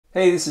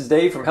Hey, this is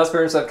Dave from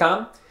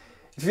houseparents.com.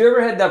 If you ever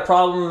had that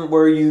problem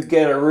where you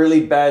get a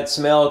really bad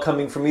smell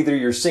coming from either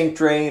your sink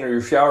drain or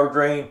your shower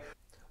drain,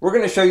 we're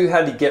going to show you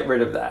how to get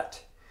rid of that.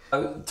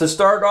 To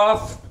start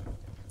off,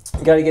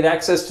 you got to get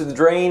access to the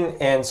drain,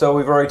 and so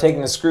we've already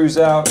taken the screws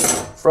out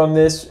from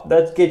this.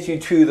 That gets you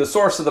to the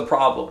source of the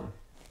problem.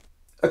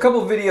 A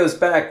couple of videos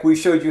back, we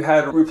showed you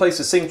how to replace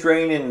a sink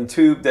drain in the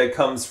tube that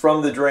comes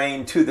from the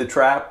drain to the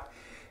trap.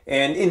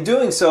 And in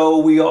doing so,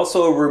 we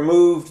also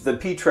removed the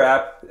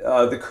P-trap,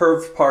 the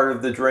curved part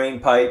of the drain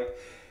pipe,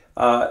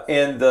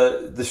 and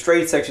the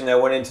straight section that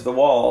went into the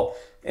wall.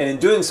 And in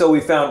doing so, we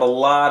found a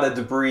lot of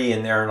debris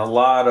in there and a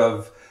lot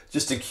of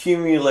just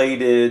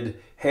accumulated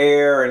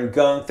hair and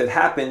gunk that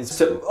happens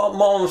to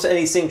almost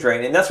any sink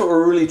drain. And that's what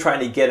we're really trying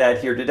to get at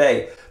here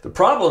today. The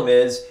problem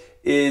is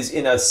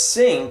in a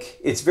sink,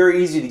 it's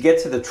very easy to get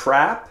to the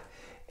trap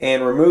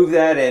and remove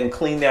that and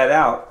clean that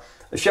out.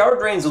 The shower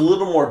drain is a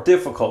little more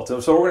difficult, so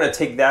we're going to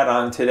take that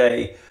on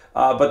today,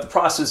 but the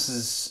process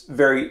is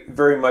very,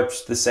 very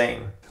much the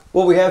same.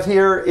 What we have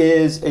here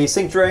is a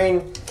sink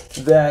drain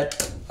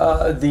that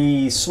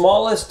the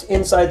smallest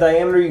inside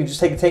diameter, you can just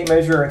take a tape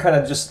measure and kind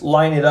of just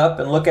line it up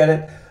and look at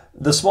it.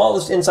 The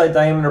smallest inside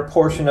diameter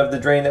portion of the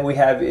drain that we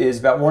have is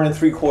about 1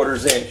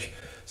 3/4 inch.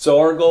 So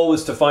our goal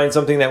was to find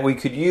something that we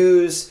could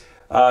use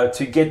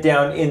to get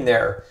down in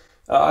there.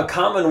 A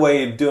common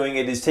way of doing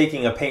it is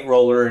taking a paint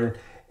roller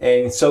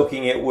and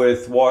soaking it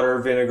with water,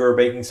 vinegar,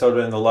 baking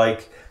soda, and the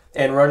like,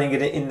 and running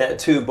it in that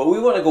tube. But we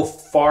want to go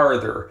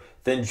farther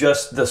than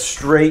just the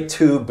straight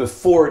tube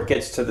before it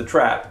gets to the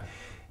trap.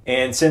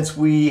 And since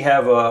we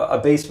have a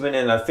basement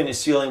and a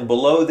finished ceiling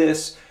below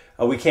this,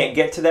 we can't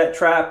get to that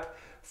trap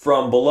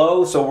from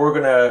below, so we're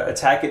going to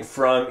attack it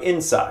from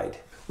inside.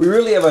 We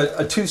really have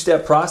a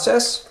two-step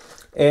process,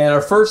 and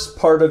our first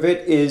part of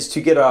it is to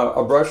get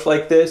a brush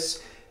like this.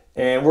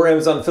 And we're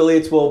Amazon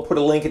affiliates. We'll put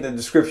a link in the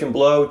description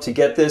below to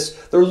get this.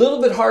 They're a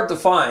little bit hard to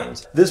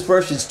find. This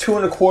brush is 2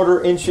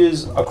 1/4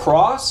 inches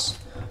across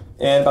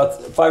and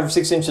about 5 or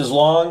 6 inches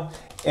long.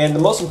 And the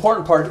most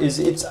important part is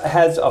it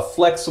has a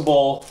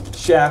flexible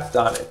shaft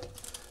on it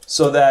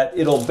so that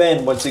it'll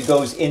bend once it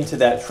goes into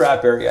that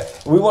trap area.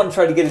 And we want to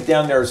try to get it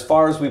down there as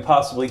far as we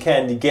possibly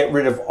can to get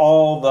rid of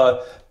all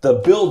the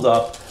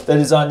buildup that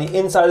is on the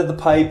inside of the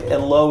pipe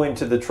and low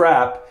into the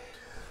trap.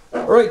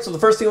 All right, so the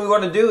first thing we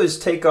want to do is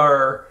take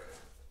our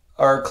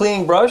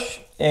cleaning brush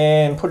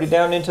and put it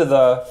down into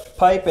the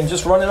pipe and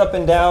just run it up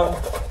and down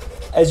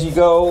as you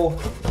go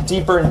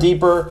deeper and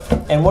deeper.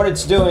 And what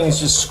it's doing is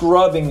just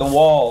scrubbing the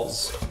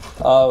walls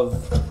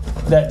of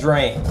that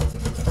drain.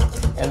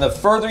 And the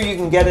further you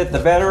can get it, the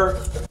better.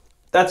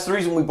 That's the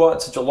reason we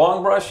bought such a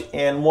long brush,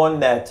 and one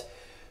that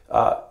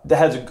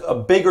has a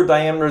bigger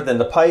diameter than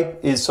the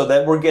pipe, is so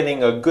that we're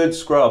getting a good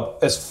scrub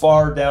as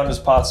far down as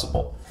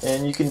possible.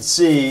 And you can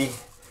see,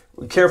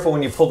 be careful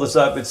when you pull this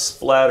up, it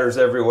splatters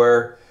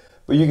everywhere.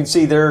 But you can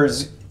see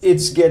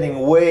it's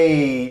getting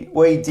way,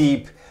 way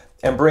deep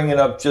and bringing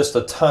up just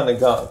a ton of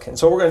gunk. And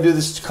so we're going to do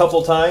this a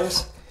couple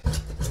times.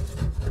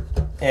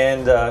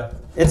 And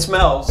it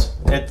smells,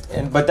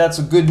 but that's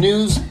good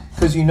news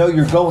because you know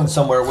you're going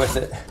somewhere with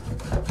it.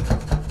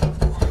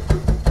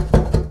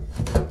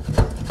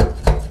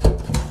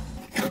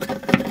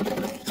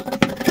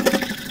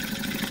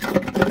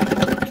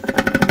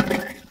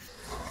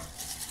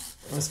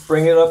 Let's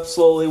bring it up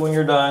slowly when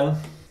you're done.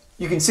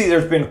 You can see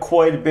there's been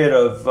quite a bit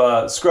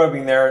of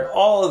scrubbing there, and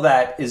all of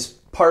that is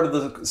part of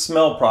the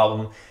smell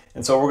problem.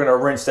 And so we're going to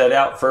rinse that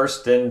out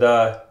first and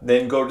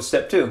then go to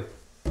step 2.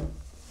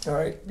 All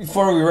right,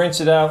 before we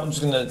rinse it out, I'm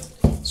just going to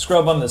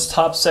scrub on this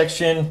top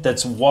section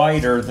that's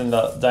wider than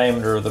the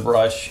diameter of the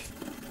brush.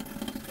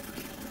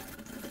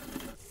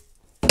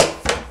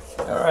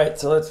 All right,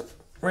 so let's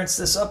rinse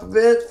this up a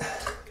bit.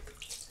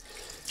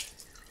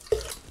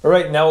 All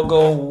right, now we'll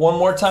go one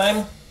more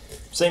time.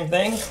 Same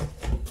thing.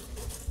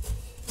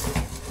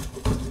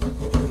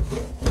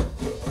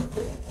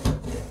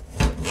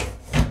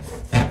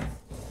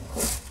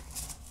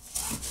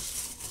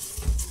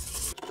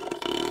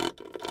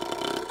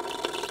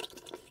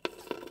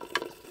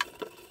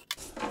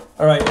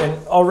 All right,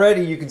 and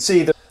already you can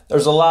see that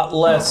there's a lot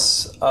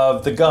less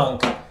of the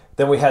gunk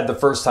than we had the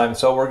first time,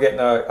 so we're getting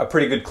a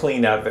pretty good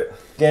clean out of it.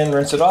 Again,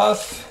 rinse it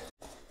off.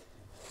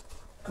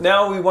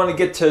 Now we want to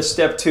get to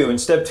step 2,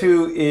 and step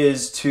 2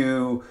 is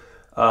to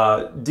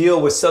deal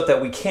with stuff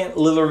that we can't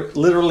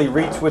literally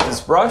reach with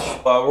this brush.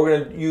 We're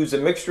going to use a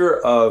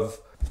mixture of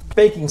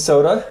baking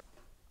soda,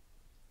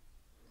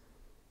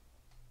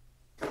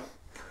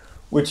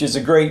 which is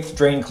a great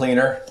drain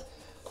cleaner.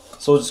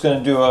 So we're just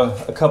going to do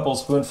a couple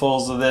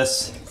spoonfuls of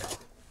this.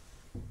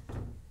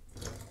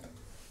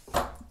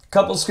 A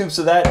couple scoops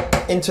of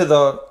that into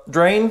the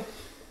drain.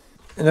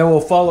 And then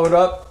we'll follow it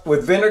up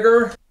with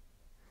vinegar.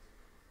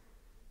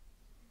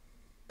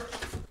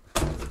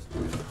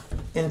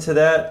 Into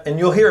that. And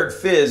you'll hear it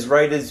fizz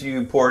right as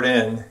you pour it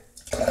in.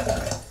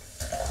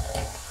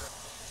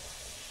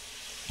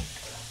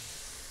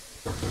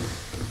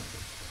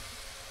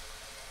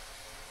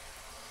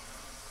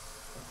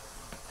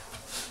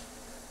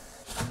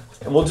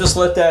 And we'll just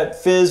let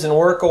that fizz and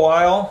work a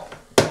while.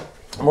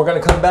 And we're gonna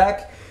come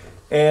back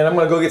and I'm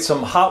gonna go get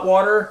some hot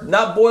water,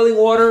 not boiling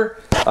water.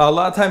 A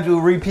lot of times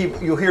you'll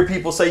hear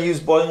people say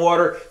use boiling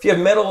water. If you have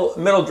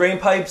metal drain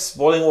pipes,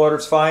 boiling water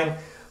is fine.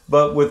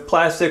 But with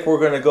plastic, we're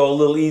gonna go a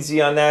little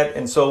easy on that.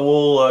 And so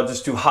we'll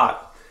just do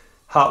hot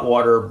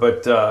water,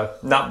 but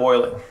not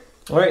boiling.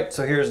 All right,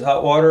 so here's the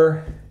hot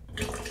water.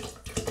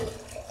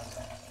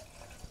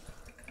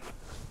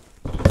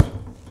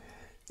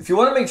 If you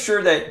want to make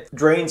sure that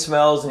drain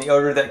smells and the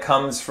odor that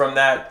comes from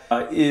that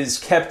is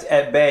kept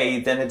at bay,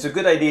 then it's a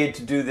good idea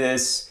to do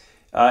this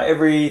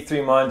every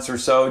 3 months or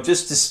so,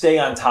 just to stay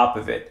on top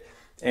of it.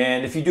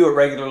 And if you do it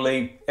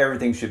regularly,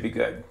 everything should be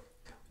good.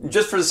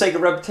 Just for the sake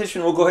of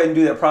repetition, we'll go ahead and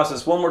do that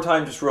process one more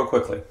time, just real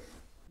quickly.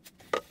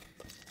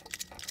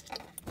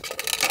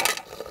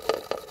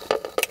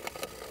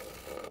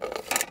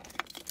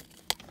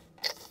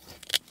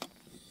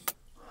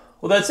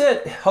 Well, that's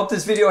it. Hope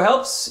this video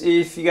helps.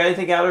 If you got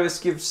anything out of this,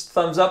 give us a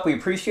thumbs up. We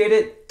appreciate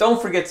it. Don't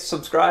forget to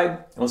subscribe,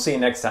 and we'll see you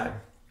next time.